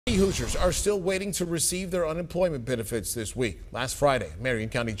Hoosiers are still waiting to receive their unemployment benefits this week. Last Friday, a Marion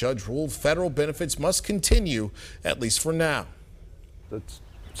County judge ruled federal benefits must continue, at least for now. It's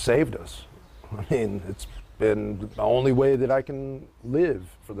saved us. I mean, it's been the only way that I can live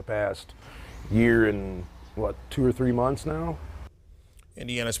for the past year and, 2 or 3 months now.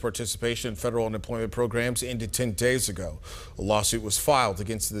 Indiana's participation in federal unemployment programs ended 10 days ago. A lawsuit was filed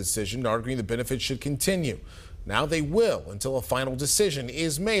against the decision, arguing the benefits should continue. Now they will until a final decision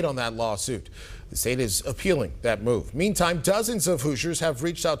is made on that lawsuit. The state is appealing that move. Meantime, dozens of Hoosiers have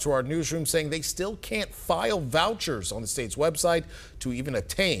reached out to our newsroom saying they still can't file vouchers on the state's website to even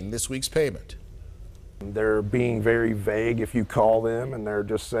attain this week's payment. They're being very vague if you call them, and they're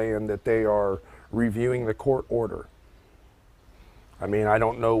just saying that they are reviewing the court order. I mean, I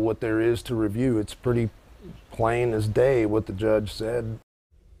don't know what there is to review. It's pretty plain as day what the judge said.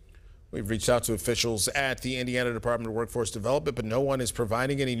 We've reached out to officials at the Indiana Department of Workforce Development, but no one is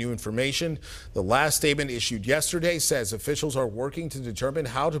providing any new information. The last statement issued yesterday says officials are working to determine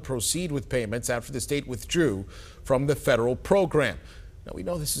how to proceed with payments after the state withdrew from the federal program. Now, we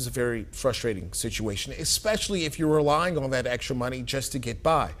know this is a very frustrating situation, especially if you're relying on that extra money just to get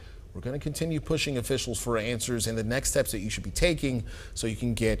by. We're going to continue pushing officials for answers and the next steps that you should be taking so you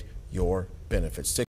can get your benefits.